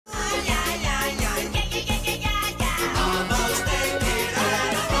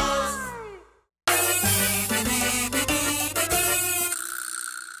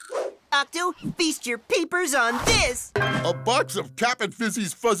Feast your peepers on this! A box of Cap'n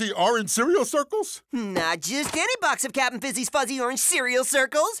Fizzy's fuzzy orange cereal circles? Not just any box of Cap'n Fizzy's fuzzy orange cereal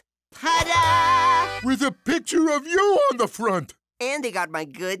circles. Ta-da! With a picture of you on the front. And they got my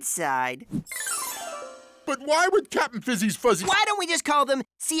good side. But why would Cap'n Fizzy's fuzzy... Why don't we just call them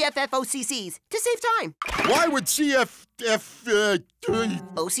CFFOCCs to save time? Why would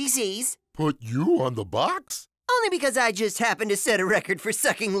OCCs? Put you on the box? Only because I just happened to set a record for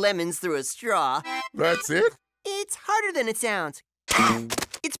sucking lemons through a straw. That's it? It's harder than it sounds.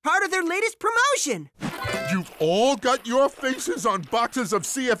 It's part of their latest promotion. You've all got your faces on boxes of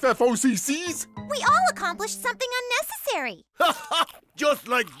CFFOCCs? We all accomplished something unnecessary. Just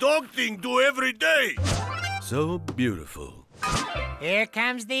like Dog Thing do every day. So beautiful. Here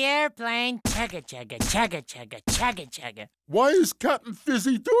comes the airplane. Chugga, chugga, chugga, chugga, chugga, chugga. Why is Cap'n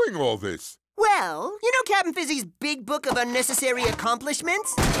Fizzy doing all this? Well, you know Cap'n Fizzy's big book of unnecessary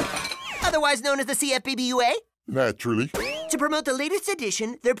accomplishments? Otherwise known as the CFBBUA? Naturally. To promote the latest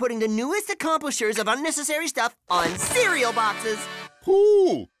edition, they're putting the newest accomplishers of unnecessary stuff on cereal boxes.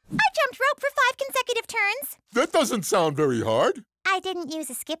 Cool. I jumped rope for 5 consecutive turns. That doesn't sound very hard. I didn't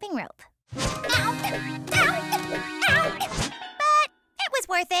use a skipping rope. Ow! Ow! Ow! But it was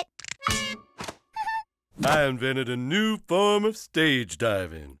worth it. I invented a new form of stage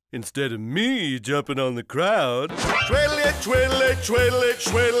diving. Instead of me jumping on the crowd, twiddle it, twiddle it, twiddle it,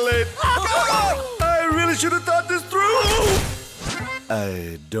 twiddle it. I really should have thought this through.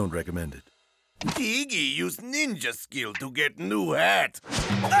 I don't recommend it. Tiggy used ninja skill to get new hat.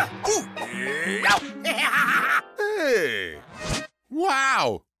 Hey!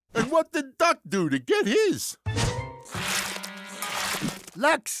 Wow! And what did Duck do to get his?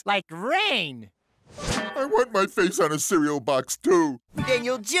 Looks like rain. I want my face on a cereal box, too. Then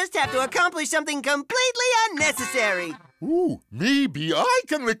you'll just have to accomplish something completely unnecessary. Ooh, maybe I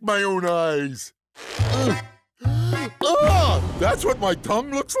can lick my own eyes. That's what my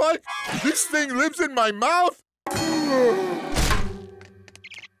tongue looks like? This thing lives in my mouth?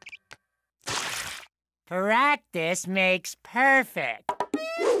 Practice makes perfect.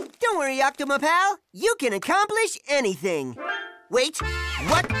 Don't worry, Octoma pal. You can accomplish anything. Wait,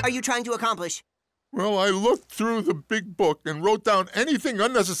 what are you trying to accomplish? Well, I looked through the big book and wrote down anything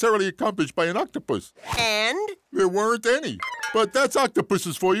unnecessarily accomplished by an octopus. And? There weren't any. But that's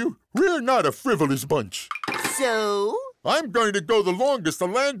octopuses for you. We're not a frivolous bunch. So? I'm going to go the longest a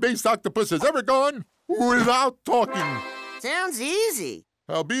land-based octopus has ever gone without talking. Sounds easy.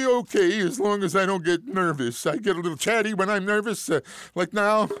 I'll be okay as long as I don't get nervous. I get a little chatty when I'm nervous, like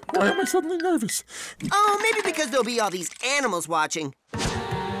now. Why am I suddenly nervous? Oh, maybe because there'll be all these animals watching.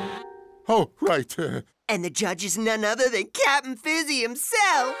 Oh, right. And the judge is none other than Cap'n Fizzy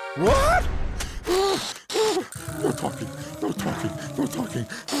himself. What? No talking, no talking, no talking.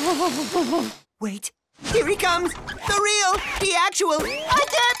 Wait, here he comes. The real, the actual, I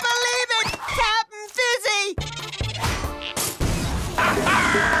can't believe it! Cap'n Fizzy!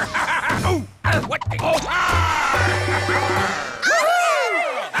 What the?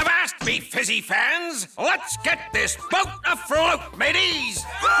 Avast me, Fizzy fans! Let's get this boat afloat, mateys!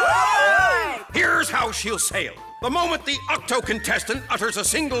 Here's how she'll sail. The moment the octo-contestant utters a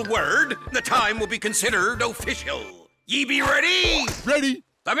single word, the time will be considered official. Ye be ready? Ready.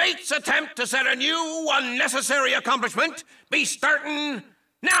 The mate's attempt to set a new, unnecessary accomplishment be starting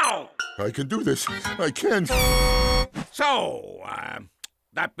now! I can do this. I can. So,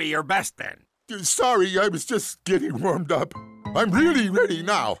 that be your best then? Sorry, I was just getting warmed up. I'm really ready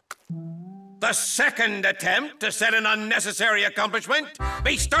now. The second attempt to set an unnecessary accomplishment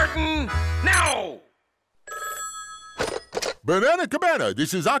be starting now! Banana Cabana,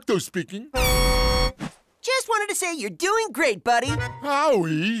 this is Octo speaking. Just wanted to say you're doing great, buddy.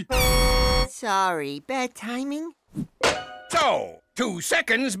 Howie. Sorry, bad timing. So, 2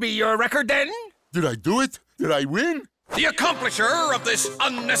 seconds be your record then? Did I do it? Did I win? The accomplisher of this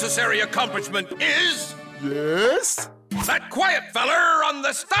unnecessary accomplishment is... Yes? that quiet feller on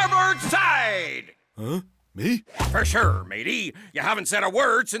the starboard side! Huh? Me? For sure, matey. You haven't said a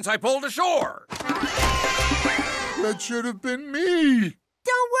word since I pulled ashore. That should have been me.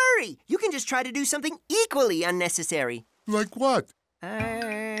 Don't worry. You can just try to do something equally unnecessary. Like what?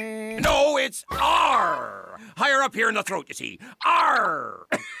 No, it's R. Higher up here in the throat, you see. R.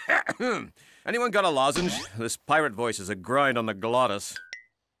 Anyone got a lozenge? This pirate voice is a grind on the glottis.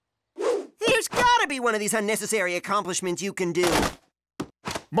 There's gotta be one of these unnecessary accomplishments you can do.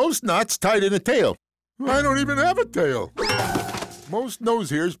 Most knots tied in a tail. I don't even have a tail. Most nose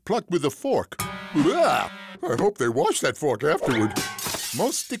hairs plucked with a fork. Blah! I hope they wash that fork afterward.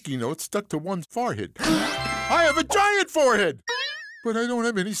 Most sticky notes stuck to one's forehead. I have a giant forehead! But I don't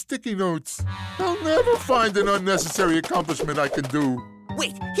have any sticky notes. I'll never find an unnecessary accomplishment I can do.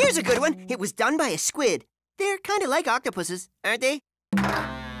 Wait, here's a good one. It was done by a squid. They're kind of like octopuses, aren't they?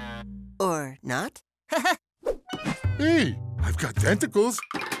 Or not? Hey, I've got tentacles.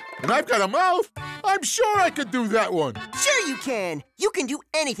 And I've got a mouth. I'm sure I could do that one. Sure you can. You can do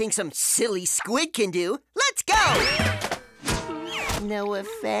anything some silly squid can do. Let's go! No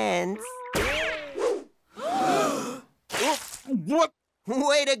offense. What?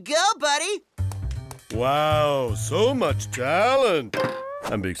 Way to go, buddy! Wow, so much talent.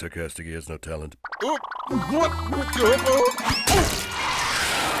 I'm being sarcastic. He has no talent. Oh, what?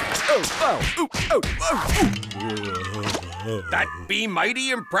 That'd be mighty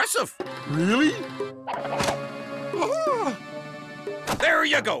impressive. Really? There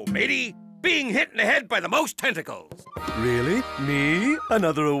you go, matey. Being hit in the head by the most tentacles. Really? Me?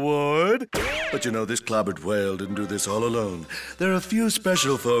 Another award? But you know, this clobbered whale didn't do this all alone. There are a few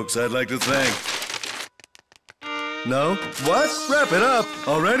special folks I'd like to thank. No? What? Wrap it up.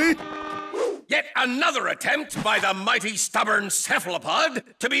 Already? Yet another attempt by the mighty stubborn cephalopod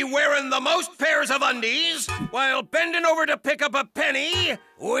to be wearing the most pairs of undies while bending over to pick up a penny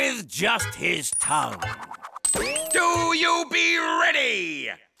with just his tongue. Do you be ready?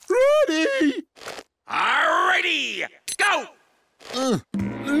 Ready? Alrighty, go!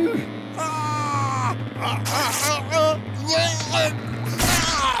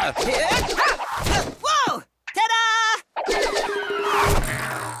 Whoa! Ta-da!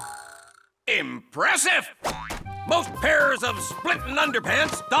 Impressive! Most pairs of splitting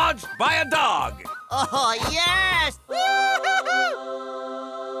underpants dodged by a dog. Oh, yes!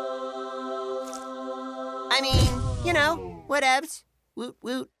 I mean, you know, whatevs. Woot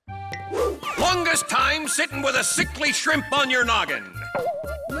woot. Longest time sitting with a sickly shrimp on your noggin.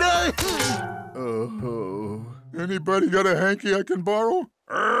 Oh. Anybody got a hanky I can borrow?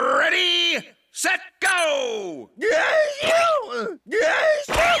 Ready, set, go!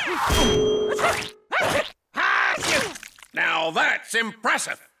 Now that's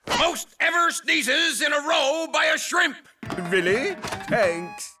impressive. Most ever sneezes in a row by a shrimp. Really?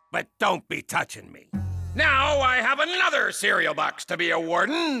 Thanks. But don't be touching me. Now I have another cereal box to be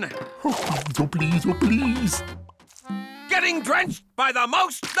awarding. Oh, please, oh, please. Getting drenched by the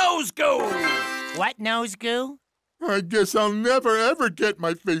most nose goo. What nose goo? I guess I'll never, ever get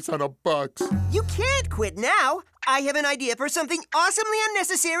my face on a box. You can't quit now. I have an idea for something awesomely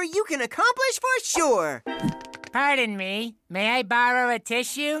unnecessary you can accomplish for sure. Pardon me. May I borrow a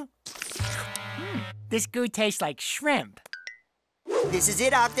tissue? This goo tastes like shrimp. This is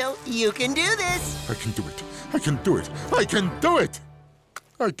it, Octo. You can do this. I can do it. I can do it. I can do it.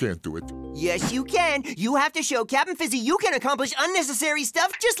 I can't do it. Yes, you can. You have to show Captain Fizzy you can accomplish unnecessary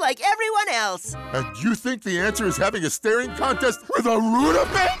stuff just like everyone else. And you think the answer is having a staring contest with a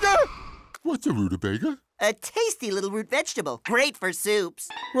rutabaga? What's a rutabaga? A tasty little root vegetable. Great for soups.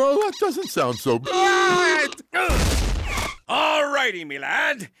 Well, that doesn't sound so bad. All righty, me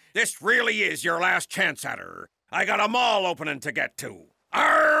lad. This really is your last chance at her. I got a mall opening to get to.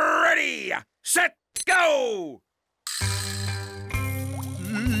 Ready, set, go!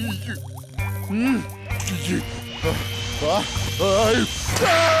 I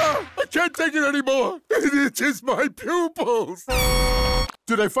can't take it anymore. It itches my pupils.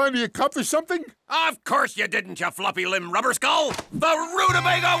 Did I finally accomplish something? Of course you didn't, you floppy limb rubber skull. The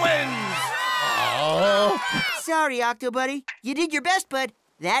rutabaga wins! Oh. Sorry, Octo Buddy. You did your best, but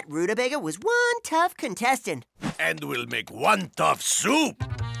that rutabaga was one tough contestant. And we'll make one tough soup.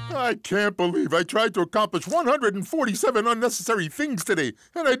 I can't believe I tried to accomplish 147 unnecessary things today,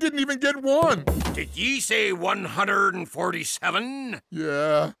 and I didn't even get one. Did ye say 147?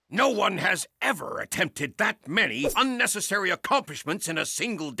 Yeah. No one has ever attempted that many unnecessary accomplishments in a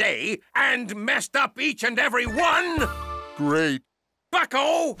single day and messed up each and every one. Great.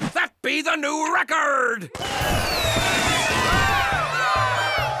 Bucko, that be the new record!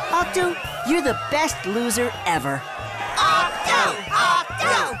 Octo, you're the best loser ever. Octo!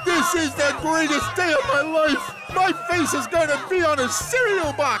 Octo! This is the greatest day of my life! My face is gonna be on a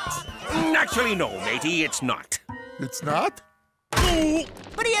cereal box! Actually, no, matey, it's not. It's not?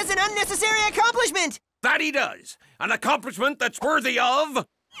 But he has an unnecessary accomplishment! That he does. An accomplishment that's worthy of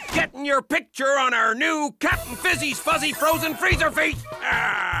getting your picture on our new Captain Fizzy's Fuzzy Frozen Freezer Feast!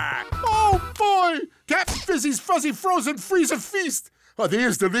 Ah! Oh, boy! Captain Fizzy's Fuzzy Frozen Freezer Feast! Are they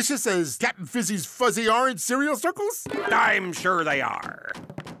as delicious as Captain Fizzy's Fuzzy Orange cereal circles? I'm sure they are.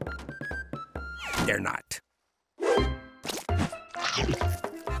 They're not.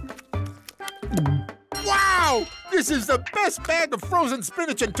 Wow! This is the best bag of frozen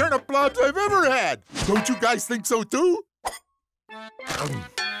spinach and turnip blobs I've ever had! Don't you guys think so, too?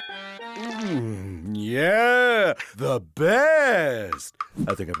 Yeah, the best.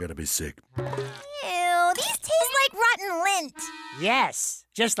 I think I'm gonna be sick. Ew, these taste like rotten lint. Yes,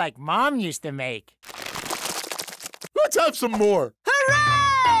 just like Mom used to make. Let's have some more.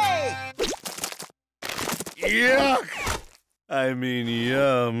 Hooray! Yuck! I mean,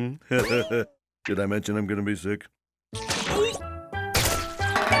 yum. Did I mention I'm gonna be sick?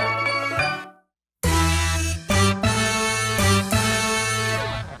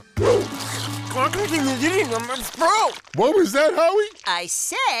 What was that, Howie? I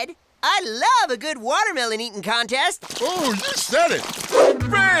said I love a good watermelon eating contest. Oh, you said it.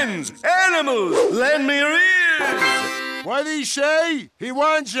 Friends, animals, lend me your ears. What he say? He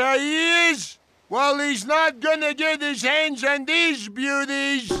wants our ears? Well, he's not gonna get his hands on these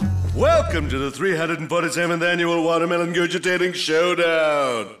beauties. Welcome to the 347th Annual Watermelon Gurgitating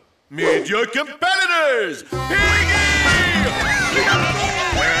Showdown. Meet your competitors, Piggy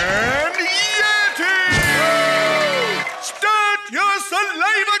and Yeti! Start your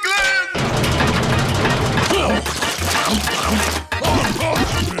saliva glands!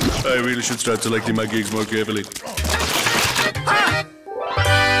 I really should start selecting my gigs more carefully.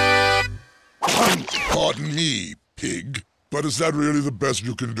 Pardon me, pig, but is that really the best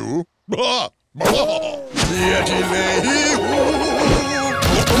you can do?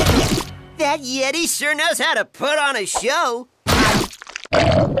 That Yeti sure knows how to put on a show.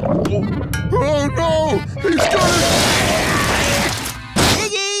 Oh no! He's got it!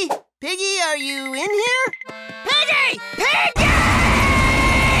 Piggy! Piggy, are you in here? Piggy! Piggy!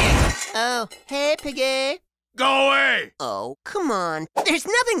 Oh, hey, Piggy. Go away! Oh, come on. There's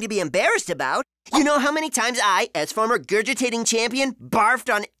nothing to be embarrassed about. You know how many times I, as former gurgitating champion, barfed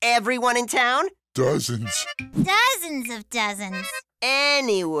on everyone in town? Dozens. Dozens of dozens.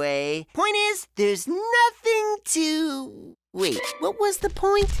 Anyway, point is, there's nothing to... Wait, what was the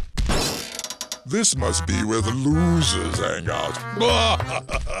point? This must be where the losers hang out.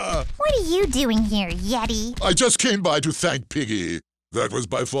 What are you doing here, Yeti? I just came by to thank Piggy. That was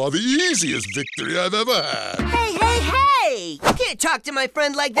by far the easiest victory I've ever had. Hey, hey, hey! You can't talk to my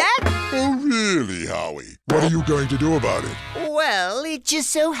friend like that! Oh, really, Howie? What are you going to do about it? Well, it just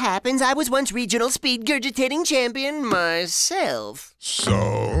so happens I was once regional speed gurgitating champion myself.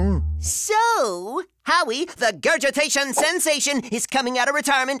 So? So, Howie, the gurgitation sensation, is coming out of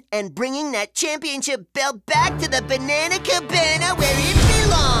retirement and bringing that championship belt back to the Banana Cabana where it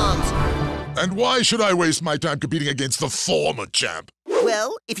belongs. And why should I waste my time competing against the former champ?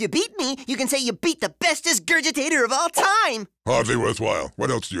 Well, if you beat me, you can say you beat the bestest gurgitator of all time. Hardly worthwhile. What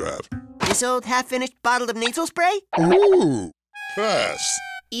else do you have? This old half-finished bottle of nasal spray? Ooh, pass.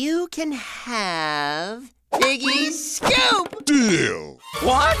 You can have Piggy's Scoop! Deal.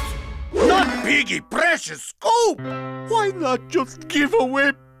 What? Not Piggy Precious Scoop! Why not just give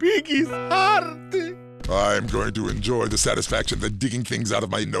away Piggy's heart? I'm going to enjoy the satisfaction that digging things out of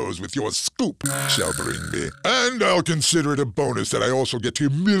my nose with your scoop shall bring me. And I'll consider it a bonus that I also get to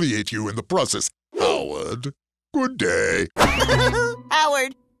humiliate you in the process, Howard. Good day.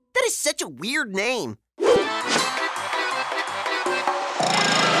 Howard, that is such a weird name.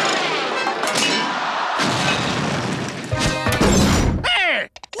 Hey!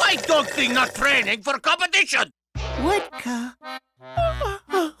 Why dog thing not training for competition? What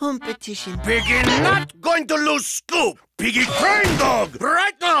competition? Piggy not going to lose Scoop. Piggy train dog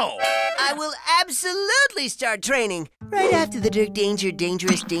right now. I will absolutely start training right after the Dirk Danger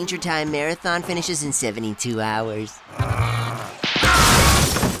Dangerous Danger Time Marathon finishes in 72 hours.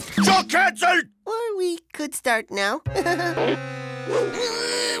 So cancelled. Or we could start now.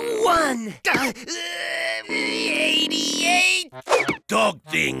 88. Dog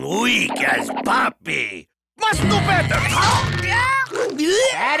thing weak as puppy. Must do better.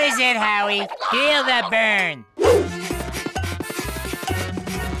 That is it, Howie. Feel the burn.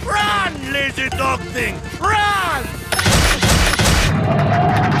 Run, lazy dog thing. Run.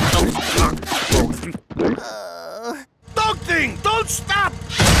 Dog thing, don't stop.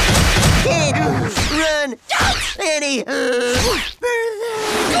 Can't run any further.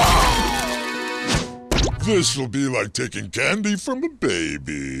 This'll be like taking candy from a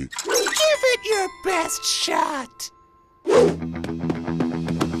baby. Give it your best shot.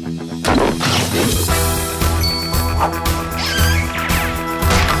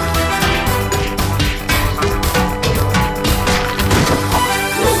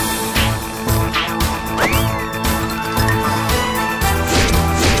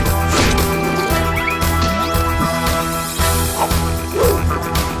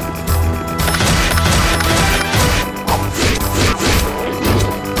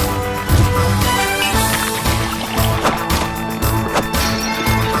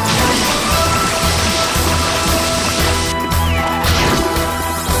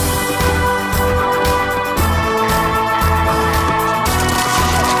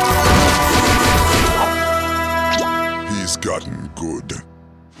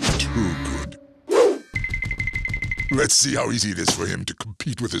 see how easy it is for him to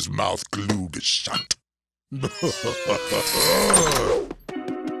compete with his mouth glued shut.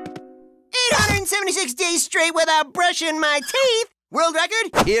 876 days straight without brushing my teeth. World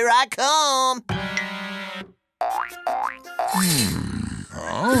record, here I come.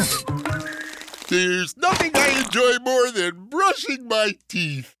 Huh? There's nothing I enjoy more than brushing my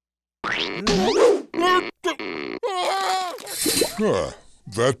teeth.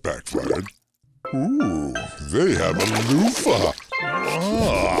 That backfired. Ooh, they have a loofah.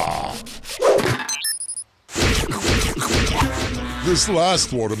 This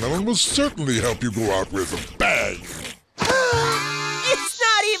last watermelon will certainly help you go out with a bang. It's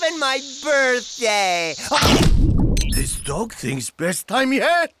not even my birthday. This dog thinks best time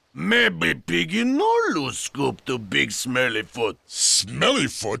yet. Maybe Piggy no lose Scoop to Big Smelly Foot. Smelly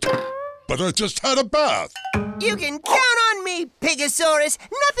foot? But I just had a bath. You can count on me, Pigosaurus.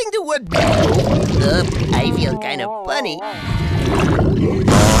 Nothing to worry. I feel kind of funny.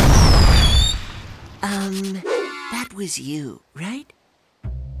 That was you, right?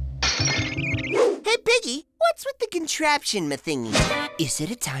 Hey, Piggy, what's with the contraption thingy? Is it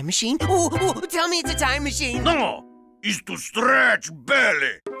a time machine? Oh, tell me it's a time machine. No, it's to stretch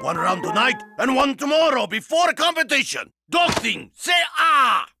belly. One round tonight and one tomorrow before competition. Dog thing, say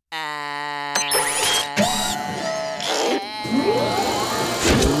ah.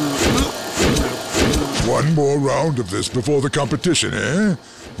 One more round of this before the competition, eh?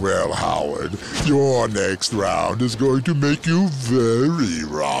 Well, Howard, your next round is going to make you very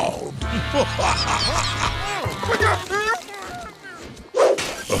round.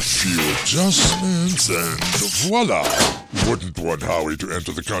 A few adjustments and voila! Wouldn't want Howie to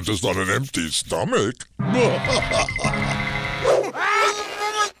enter the contest on an empty stomach.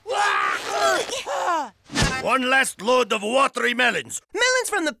 One last load of watery melons. Melons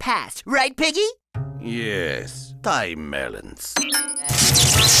from the past, right, Piggy? Yes, time melons.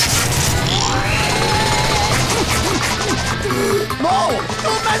 No!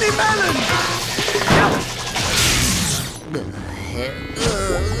 Too many melons!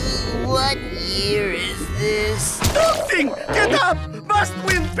 What year is this? Dog thing, get up! Must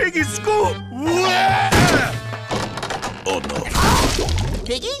win Piggy's Scoop! Oh no.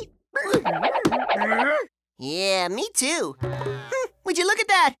 Piggy? Yeah, me too. Would you look at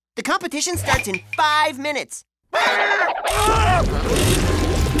that? The competition starts in 5 minutes.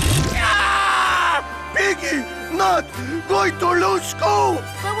 Piggy, not going to lose Scoop!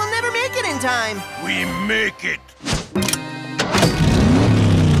 But we'll never make it in time. We make it.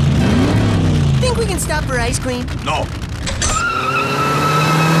 Think we can stop for ice cream? No.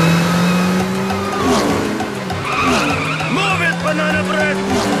 Move it, banana bread!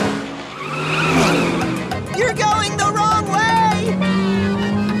 You're going the wrong way!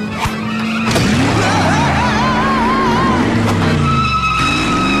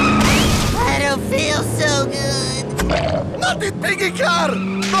 I don't feel so good. Not the Piggy car!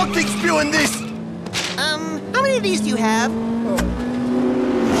 Dog thing spewing this! How many of these do you have?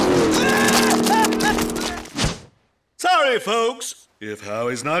 Sorry, folks. If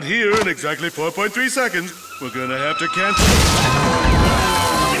Howie's not here in exactly 4.3 seconds, we're gonna have to cancel.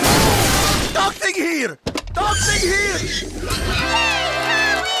 Dog thing here! Dog thing here!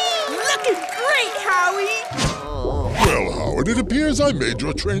 Looking great, Howie! Well, Howard, it appears I made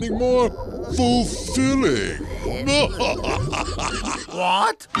your training more fulfilling.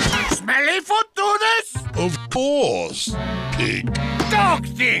 What? Smelly Foot do this? Of course, pig. Dog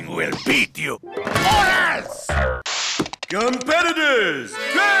thing will beat you, or else! Competitors,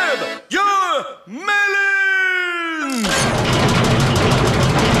 grab your melons!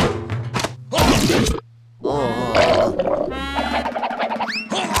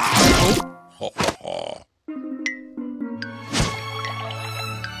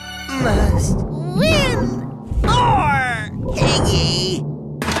 Must win! Or Piggy!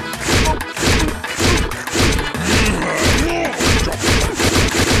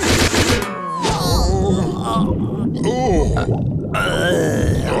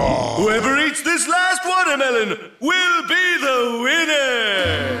 Whoever eats this last watermelon will be the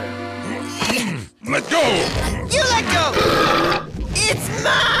winner! Let go! You let go! It's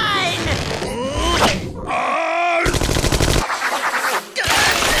mine!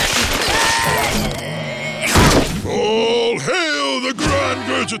 All hail the Grand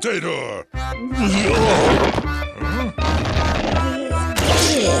Gurgitator!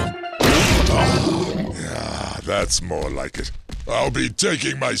 Yeah, that's more like it. I'll be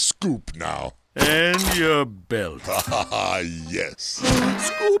taking my scoop now. And your belt. Yes.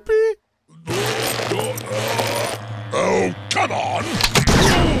 Scoopy? Oh, come on!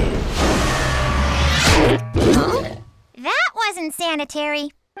 wasn't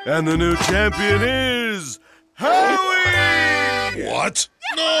sanitary. And the new champion is Howie! What?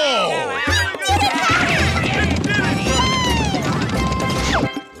 No!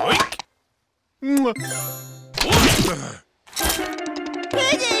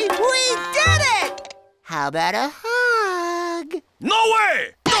 Piggy, we did it! How about a hug? No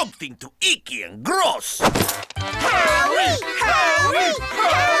way! Something too icky and gross. Howie! Howie!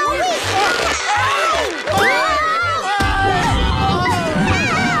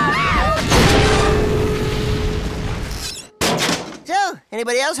 So,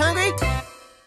 anybody else hungry?